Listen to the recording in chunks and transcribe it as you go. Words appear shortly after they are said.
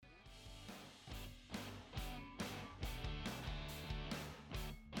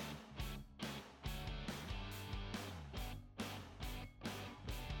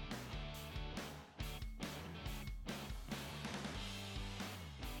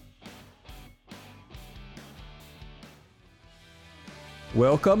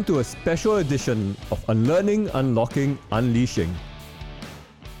Welcome to a special edition of Unlearning, Unlocking, Unleashing,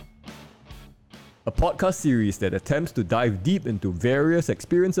 a podcast series that attempts to dive deep into various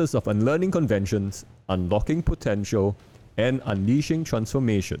experiences of unlearning conventions, unlocking potential, and unleashing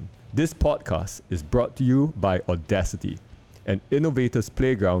transformation. This podcast is brought to you by Audacity, an innovators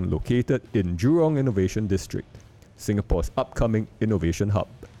playground located in Jurong Innovation District, Singapore's upcoming innovation hub.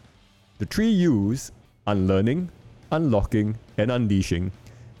 The three U's, unlearning, unlocking, and unleashing,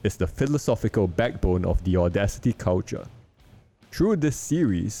 is the philosophical backbone of the Audacity culture. Through this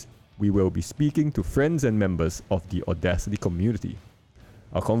series, we will be speaking to friends and members of the Audacity community.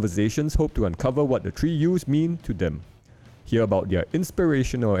 Our conversations hope to uncover what the three U's mean to them, hear about their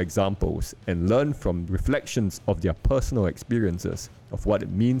inspirational examples, and learn from reflections of their personal experiences of what it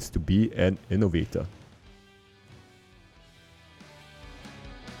means to be an innovator.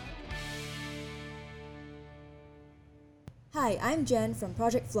 Hi, I'm Jen from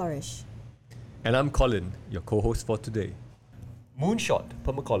Project Flourish. And I'm Colin, your co-host for today. Moonshot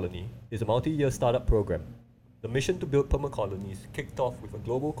Permacolony is a multi-year startup program. The mission to build permacolonies kicked off with a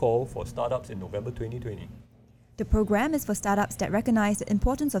global call for startups in November 2020. The program is for startups that recognize the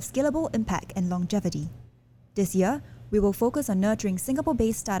importance of scalable impact and longevity. This year, we will focus on nurturing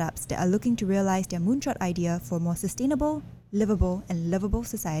Singapore-based startups that are looking to realize their moonshot idea for a more sustainable, livable, and livable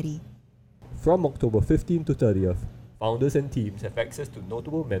society. From October 15 to 30th, founders and teams have access to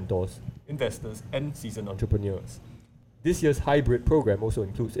notable mentors, investors, and seasoned entrepreneurs. This year's hybrid program also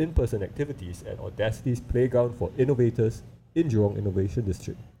includes in-person activities at Audacity's Playground for Innovators in Jurong Innovation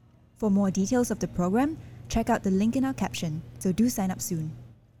District. For more details of the program, check out the link in our caption, so do sign up soon.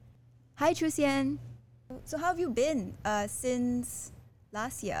 Hi, Chu Xian. So how have you been since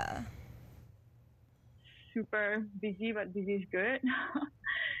last year? Super busy, but busy is good.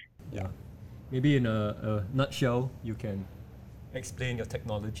 Yeah. Maybe in a nutshell, you can explain your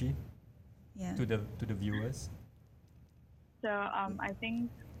technology to the viewers. So I think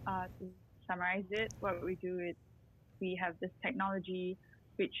to summarize it, what we do is we have this technology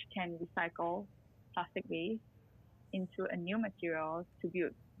which can recycle plastic waste into a new material to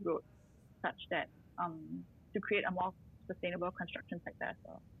build roads, such that to create a more sustainable construction sector as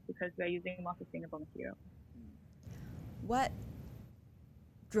well, because we're using more sustainable material. What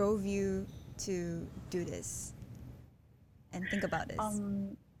drove you to do this and think about this?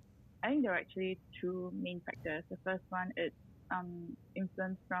 I think there are actually two main factors. The first one is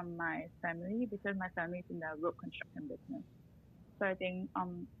influence from my family, because my family is in the road construction business. So I think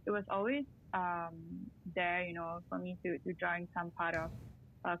it was always there, for me to join some part of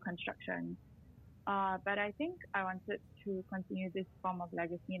construction. But I think I wanted to continue this form of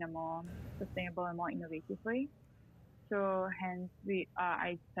legacy in a more sustainable and more innovative way. So hence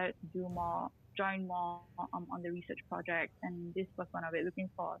I decided to join more on the research project, and this was one of it, looking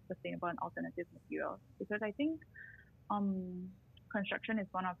for sustainable and alternative materials, because I think construction is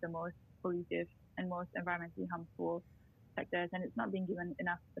one of the most pollutive and most environmentally harmful sectors, and it's not being given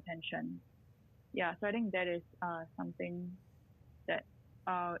enough attention. Yeah, so I think that is something that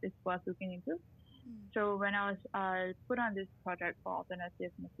is worth looking into. So when I was put on this project for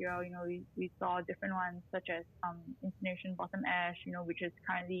alternative material, we saw different ones, such as incineration bottom ash, which is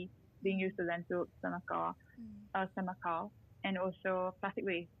currently being used to landfill Semakau, and also plastic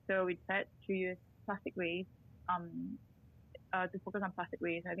waste. So we decided to use plastic waste to focus on plastic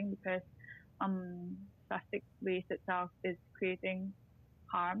waste. I think because plastic waste itself is creating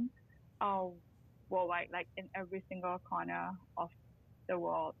harm worldwide, like in every single corner of the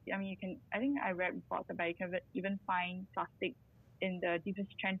world. I mean, I think I read reports about you can even find plastic in the deepest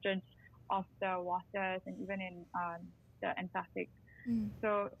trenches of the waters, and even in the Antarctic.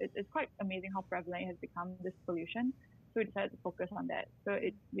 So it's quite amazing how prevalent it has become, this pollution. So we decided to focus on that. So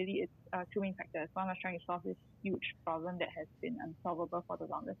it's two main factors. One was trying to solve this huge problem that has been unsolvable for the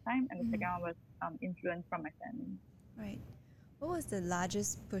longest time, and the second one was influence from my family. Right. What was the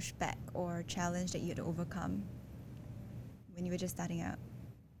largest pushback or challenge that you had to overcome when you were just starting out?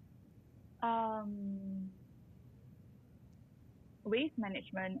 Waste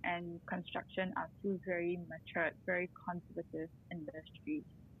management and construction are two very matured, very conservative industries.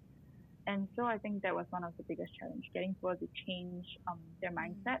 And so I think that was one of the biggest challenges, getting people to change their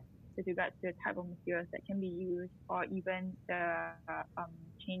mindset with regards to the type of materials that can be used, or even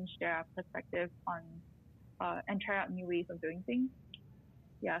change their perspective on and try out new ways of doing things.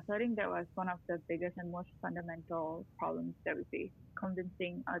 Yeah, so I think that was one of the biggest and most fundamental problems that we face,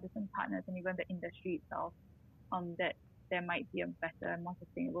 convincing different partners and even the industry itself that there might be a better and more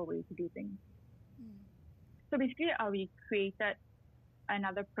sustainable way to do things. So basically, we created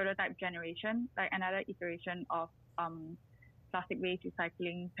another prototype generation, like another iteration of plastic waste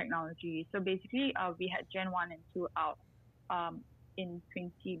recycling technology. So basically, we had Gen 1 and 2 out by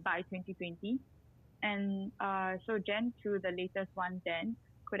 2020. And so Gen 2, the latest one then,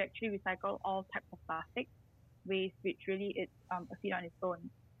 could actually recycle all types of plastic waste, which really it's a feat on its own.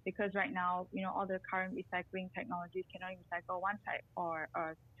 Because right now, all the current recycling technologies can only recycle one type or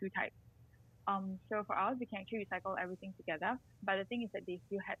two types. So for ours, we can actually recycle everything together. But the thing is that they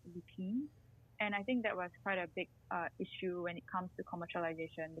still had to be clean. And I think that was quite a big issue when it comes to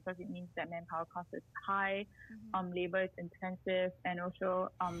commercialization, because it means that manpower cost is high, labor is intensive, and also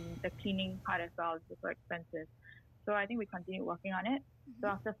the cleaning part as well is also expensive. So I think we continued working on it. So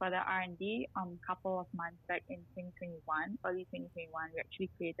after further R&D, couple of months back in 2021, early 2021, we actually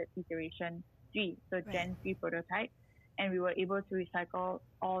created iteration 3, so Gen 3 prototype. And we were able to recycle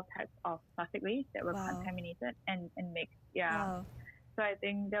all types of plastic waste that were contaminated and mixed. Yeah. Wow. So I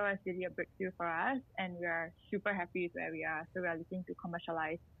think that was really a breakthrough for us, and we are super happy with where we are. So we are looking to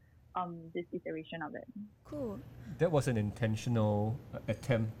commercialize this iteration of it. Cool. That was an intentional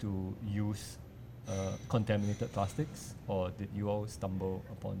attempt to use contaminated plastics, or did you all stumble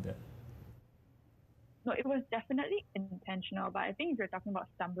upon that? No, it was definitely intentional, but I think if you're talking about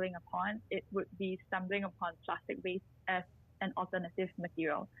stumbling upon, it would be stumbling upon plastic waste as an alternative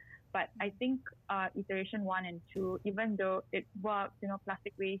material. But I think iteration 1 and 2, even though it works,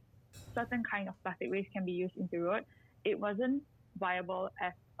 plastic waste, certain kind of plastic waste can be used into road, it wasn't viable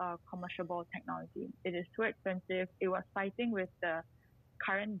as a commercial technology. It is too expensive. It was fighting with the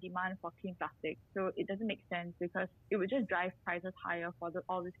current demand for clean plastic. So it doesn't make sense, because it would just drive prices higher for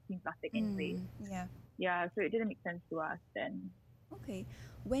all this clean plastic anyway. Yeah, so it didn't make sense to us then. Okay.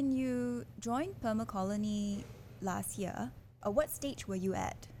 When you joined Permacolony last year, what stage were you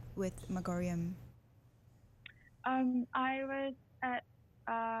at with Magorium? I was at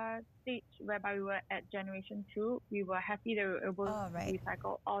a stage whereby we were at generation 2. We were happy that we were able to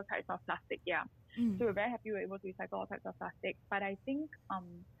recycle all types of plastic. Yeah. So we're very happy we were able to recycle all types of plastic. But I think,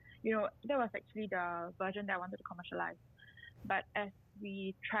 that was actually the version that I wanted to commercialize. But as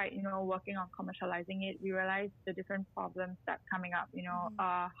we tried, working on commercializing it, we realized the different problems that coming up.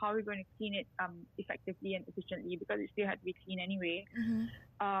 How are we going to clean it effectively and efficiently, because it still had to be clean anyway.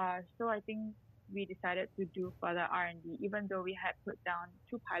 So I think we decided to do further R&D, even though we had put down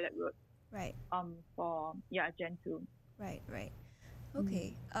 2 pilot routes. Right. For Gen 2. Right.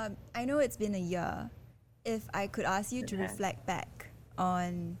 Okay. I know it's been a year. If I could ask you to reflect back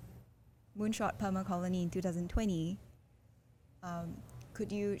on Moonshot Permacolony in 2020,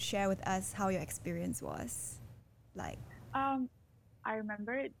 could you share with us how your experience was like? I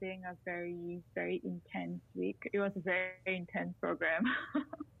remember it being a very, very intense week. It was a very intense program.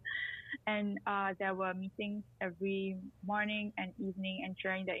 And there were meetings every morning and evening,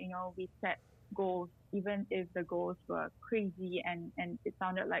 ensuring that, we set goals, even if the goals were crazy and it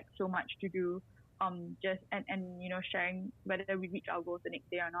sounded like so much to do, sharing whether we reach our goals the next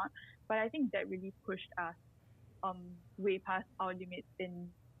day or not. But I think that really pushed us way past our limits in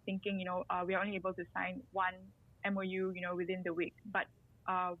thinking, we are only able to sign one MOU, within the week, but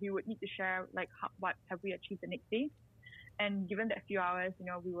we would need to share what have we achieved the next day. And given that few hours,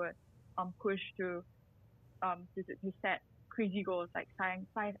 we would push to set crazy goals, like sign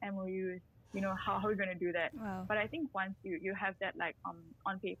 5 MOUs. How are we going to do that? Wow. But I think once you have that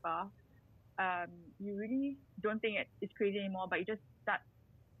on paper, you really don't think it's crazy anymore, but you just start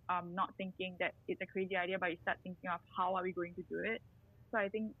not thinking that it's a crazy idea, but you start thinking of how are we going to do it. So I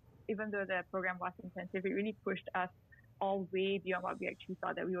think even though the program was intensive, it really pushed us all way beyond what we actually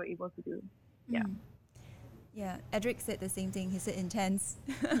thought that we were able to do. Yeah. Yeah, Edric said the same thing. He said intense.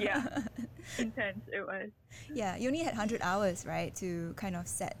 Yeah, intense it was. Yeah, you only had 100 hours, right, to kind of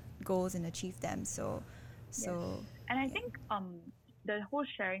set goals and achieve them. So. Yes. And I think the whole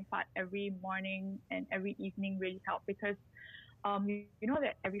sharing part every morning and every evening really helped, because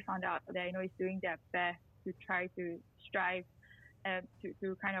that every founder out there, is doing their best to try to strive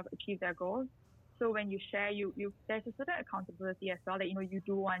to kind of achieve their goals. So when you share, you there's a certain accountability as well, that you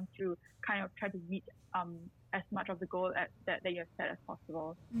do want to kind of try to reach as much of the goal that you have set as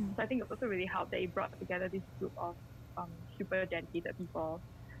possible. So I think it also really helped that it brought together this group of super dedicated people.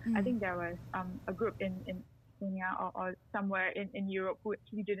 I think there was a group in Kenya or somewhere in Europe who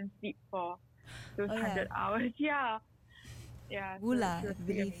actually didn't sleep for those 100 hours. Yeah. Wula, so I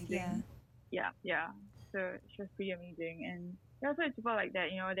believe. Yeah. So it's just pretty amazing. And also it's people like that,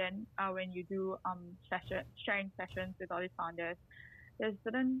 then when you do sharing sessions with all these founders, there's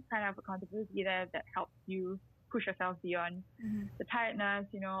certain kind of accountability there that helps you push yourself beyond the tiredness,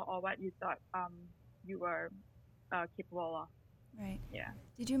 or what you thought you were capable of. Right. Yeah.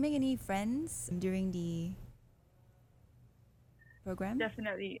 Did you make any friends during the program?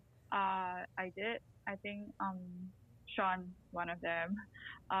 Definitely. I did. I think Sean, one of them,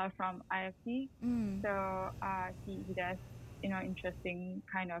 from IFT. Mm. So he does, interesting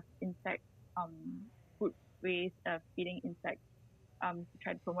kind of insect food ways of feeding insects to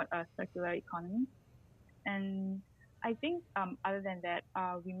try to promote a circular economy. And I think other than that,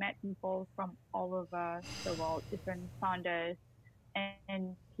 we met people from all over the world, different founders,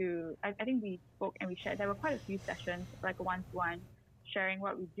 and I think we spoke and we shared. There were quite a few sessions, like a one-to-one, sharing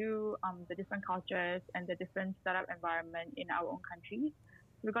what we do, the different cultures and the different startup environment in our own countries.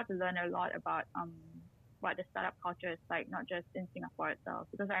 We got to learn a lot about what the startup culture is like, not just in Singapore itself.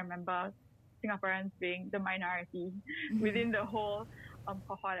 Because I remember Singaporeans being the minority within the whole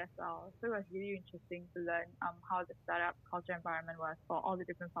cohort as well. So it was really interesting to learn how the startup culture environment was for all the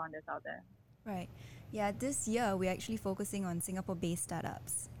different founders out there. Right. Yeah, this year we're actually focusing on Singapore-based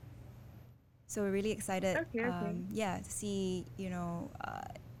startups. So we're really excited, to see,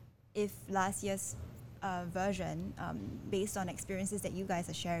 if last year's version, based on experiences that you guys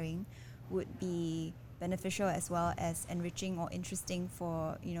are sharing, would be beneficial as well as enriching or interesting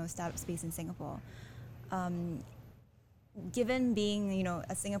for, startup space in Singapore. Given being,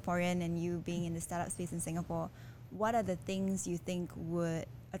 a Singaporean and you being in the startup space in Singapore, what are the things you think would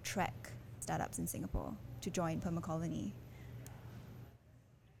attract startups in Singapore to join Permacolony?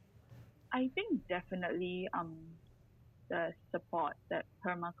 I think definitely the support that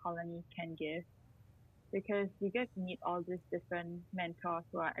Permacolony can give, because you get to meet all these different mentors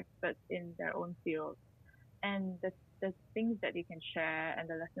who are experts in their own field, and the things that they can share and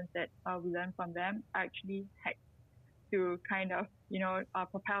the lessons that we learn from them are actually hacks to kind of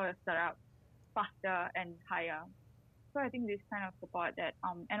propel a startup faster and higher. So I think this kind of support that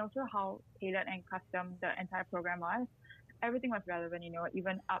and also how tailored and custom the entire program was, everything was relevant,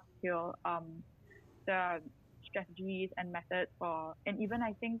 even up till the strategies and methods and even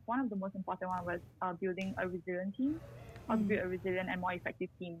I think one of the most important one was building a resilient team, how to build a resilient and more effective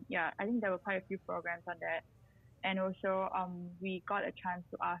team. Yeah, I think there were quite a few programs on that. And also we got a chance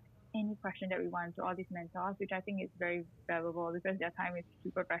to ask any question that we want to all these mentors, which I think is very valuable because their time is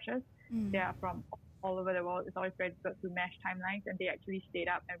super precious. They are from all over the world. It's always very difficult to mesh timelines, and they actually stayed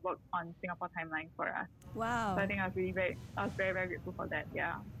up and worked on Singapore timelines for us. Wow. So I think I was very, very grateful for that.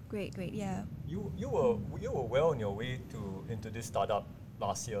 Yeah. Great, yeah. You were well on your way into this startup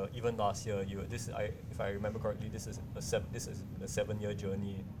last year. Even last year, if I remember correctly, this is a 7-year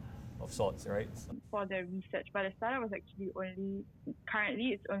journey of sorts, right? For the research, but the startup was actually currently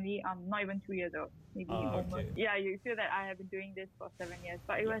it's only not even 2 years old, maybe almost. Okay. Yeah, you feel that I have been doing this for 7 years,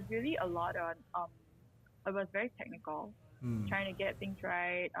 but it was really a lot on it was very technical, trying to get things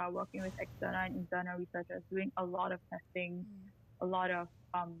right, working with external and internal researchers, doing a lot of testing, a lot of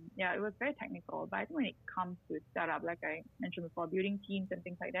it was very technical. But I think when it comes to startup, like I mentioned before, building teams and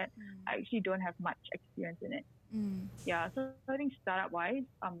things like that, I actually don't have much experience in it. Yeah, so I think startup wise,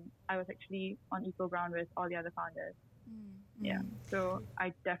 I was actually on equal ground with all the other founders. Yeah, so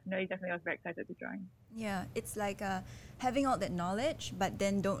I definitely was very excited to join. Yeah, it's like having all that knowledge, but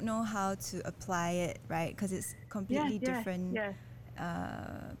then don't know how to apply it, right? Because it's completely different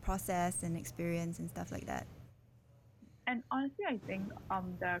process and experience and stuff like that. And honestly, I think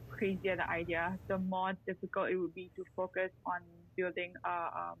the crazier the idea, the more difficult it would be to focus on building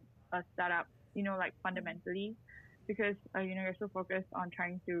a startup, like fundamentally, because you're so focused on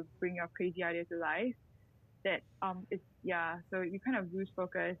trying to bring your crazy idea to life that so you kind of lose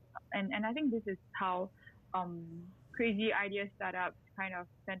focus. And I think this is how crazy idea startups kind of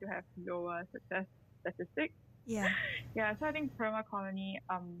tend to have lower success statistics. Yeah. Yeah, so I think Permacolony,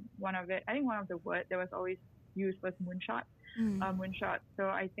 one of the words that was always used was moonshot. Moonshot. So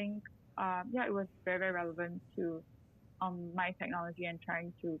I think it was very, very relevant to my technology and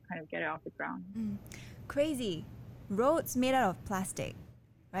trying to kind of get it off the ground. Crazy. Roads made out of plastic,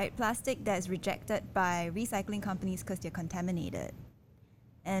 right? Plastic that is rejected by recycling companies because they're contaminated.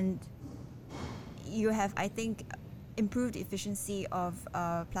 And you have, I think, improved efficiency of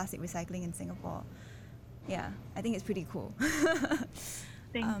plastic recycling in Singapore. Yeah, I think it's pretty cool.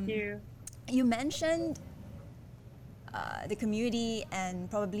 Thank you. You mentioned the community and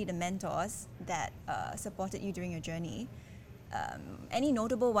probably the mentors that supported you during your journey. Any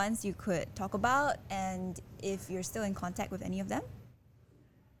notable ones you could talk about, and if you're still in contact with any of them?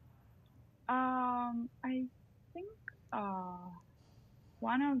 I think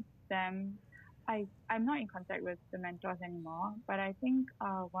one of them, I'm not in contact with the mentors anymore, but I think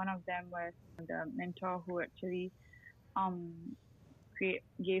one of them was the mentor who actually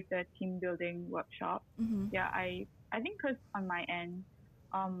gave the team building workshop. Yeah, I think because on my end,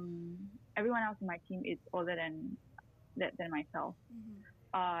 everyone else in my team is older than than myself.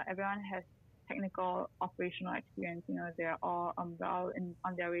 Everyone has technical operational experience. They're all well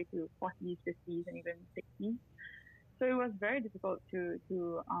on their way to 40s, 50s, and even 60s. So it was very difficult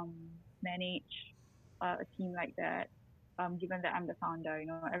to manage a team like that. Given that I'm the founder,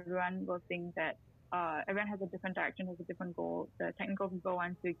 everyone will think that everyone has a different direction, has a different goal. The technical people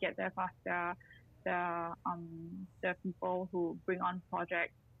want to get there faster. The people who bring on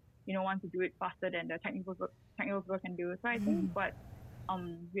projects, want to do it faster than the technical people can do. So I think what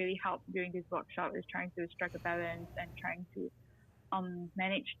really helped during this workshop is trying to strike a balance and trying to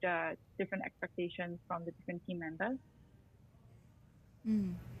manage the different expectations from the different team members.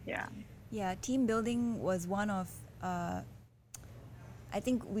 Yeah, team building was one of, I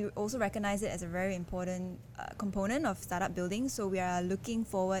think we also recognize it as a very important component of startup building. So we are looking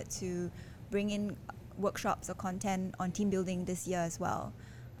forward to bring in workshops or content on team building this year as well.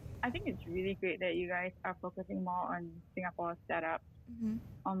 I think it's really great that you guys are focusing more on Singapore startups.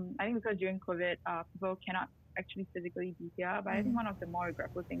 I think because during COVID, people cannot actually physically be here, but I think one of the more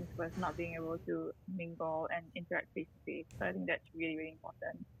regretful things was not being able to mingle and interact face to face. So I think that's really, really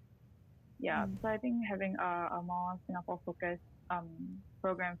important. So I think having a more Singapore-focused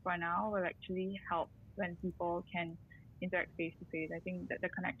program for now will actually help when people can interact face to face. I think that the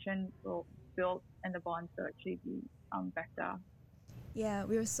connection will build and the bonds will actually be better. Yeah,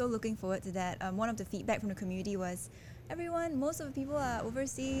 we were so looking forward to that. One of the feedback from the community was most of the people are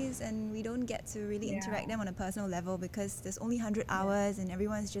overseas and we don't get to really interact them on a personal level because there's only 100 hours and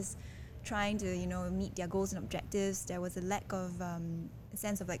everyone's just trying to, meet their goals and objectives. There was a lack of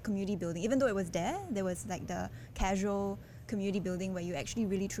sense of like community building. Even though it was there was like the casual community building where you actually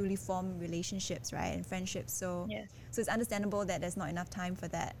really truly form relationships, right, and friendships. So it's understandable that there's not enough time for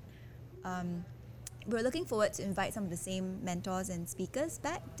that. We're looking forward to invite some of the same mentors and speakers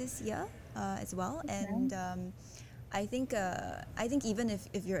back this year as well. And I think even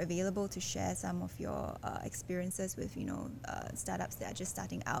if you're available to share some of your experiences with startups that are just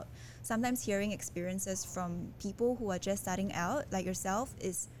starting out, sometimes hearing experiences from people who are just starting out like yourself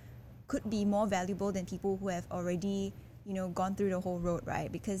could be more valuable than people who have already gone through the whole road,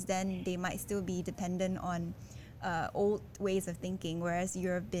 right? Because then they might still be dependent on old ways of thinking, whereas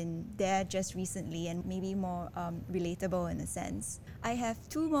you've been there just recently and maybe more relatable in a sense. I have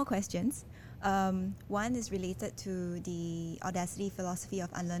two more questions. One is related to the Audacity philosophy of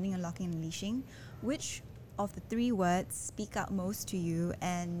unlearning, unlocking, and unleashing. Which of the three words speak out most to you,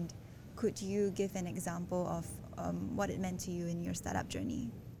 and could you give an example of what it meant to you in your startup journey?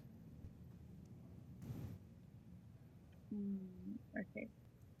 Okay.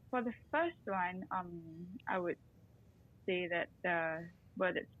 For the first one, I would say that the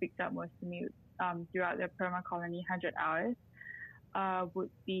word that speaks out most to me throughout the Perma Colony 100 hours would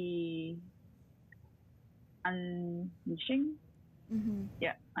be unleashing.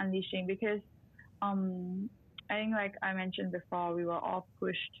 Unleashing, because I think, like I mentioned before, we were all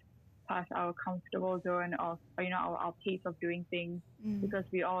pushed past our comfortable zone of our pace of doing things because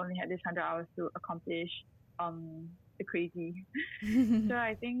we all only had this 100 hours to accomplish the crazy. So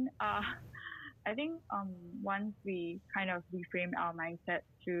I think once we kind of reframe our mindset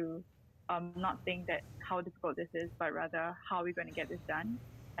to not think that how difficult this is, but rather how we're going to get this done,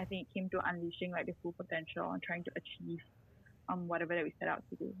 I think it came to unleashing like the full potential and trying to achieve whatever that we set out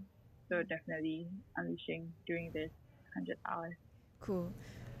to do. So definitely unleashing during this 100 hours. Cool.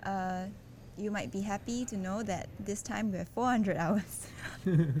 You might be happy to know that this time we have 400 hours.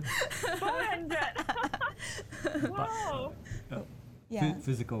 400! Wow! Yeah.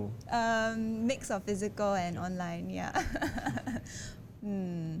 Physical. Mix of physical and online, yeah.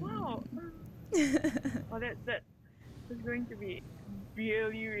 Wow. Well, that's going to be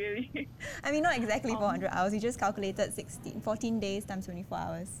really, really... I mean, not exactly 400 hours. You just calculated 14 days times 24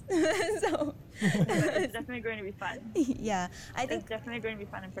 hours. So it's definitely going to be fun. Yeah, I think it's definitely going to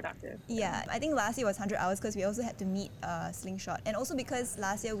be fun and productive. Yeah, I think last year was 100 hours because we also had to meet Slingshot, and also because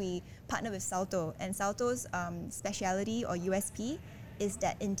last year we partnered with Salto, and Salto's speciality or USP is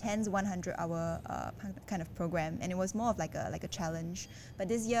that intense 100-hour kind of program, and it was more of like a challenge. But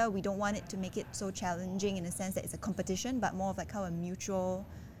this year we don't want it to make it so challenging in the sense that it's a competition, but more of like how a mutual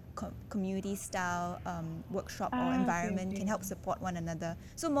community style workshop or environment can help support one another.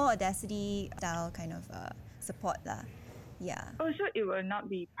 So more Audacity style kind of support lah. Yeah. Oh, so it will not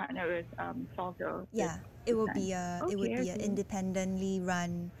be partnered with Salto. Yeah, it will be an independently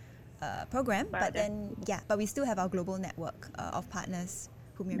run program, but we still have our global network of partners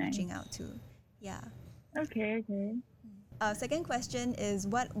whom we're reaching out to. Yeah. Okay. Our second question is,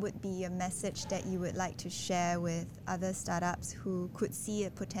 what would be a message that you would like to share with other startups who could see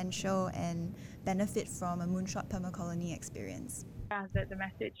a potential and benefit from a Moonshot Permacolony experience? Yeah, the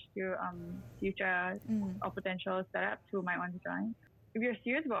message to future or potential startups who might want to join. If you're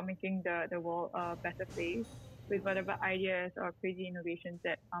serious about making the world a better place with whatever ideas or crazy innovations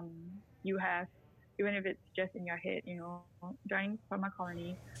that you have, even if it's just in your head, joining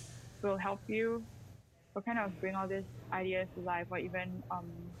Permacolony will help you or kind of bring all these ideas to life, or even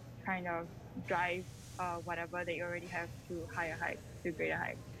kind of drive whatever that you already have to higher heights, to greater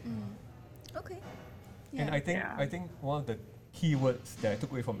heights. Okay. And I think one of the key words that I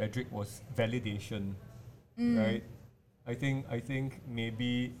took away from Edric was validation, right? I think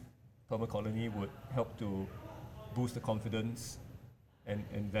maybe Permacolony would help to boost the confidence and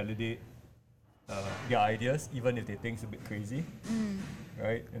validate their ideas, even if they think it's a bit crazy,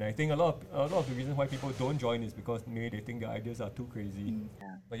 right? And I think a lot of the reasons why people don't join is because maybe they think their ideas are too crazy.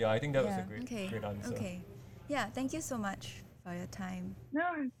 But yeah, I think that was a great answer. Okay. Yeah, thank you so much for your time.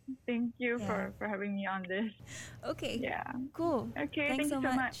 No, thank you for having me on this. Okay. Yeah. Cool. Okay, Thanks thank so you so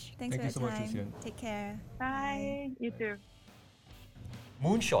much. much. Thanks Thank for you your so much, time. Lucian. Take care. Bye. You too.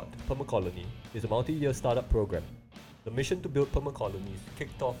 Moonshot Permacolony is a multi-year startup program. The mission to build permacolonies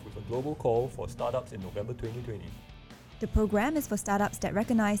kicked off with a global call for startups in November 2020. The program is for startups that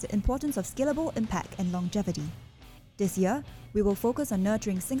recognize the importance of scalable impact and longevity. This year, we will focus on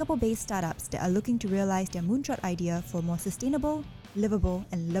nurturing Singapore-based startups that are looking to realize their Moonshot idea for a more sustainable, livable,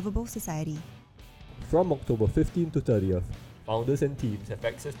 and livable society. From October 15th to 30th, founders and teams have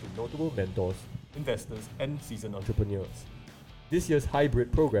access to notable mentors, investors, and seasoned entrepreneurs. This year's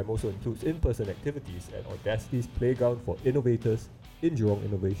hybrid program also includes in-person activities at Audacity's Playground for Innovators in Jurong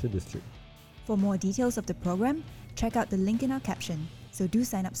Innovation District. For more details of the program, check out the link in our caption, so do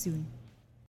sign up soon.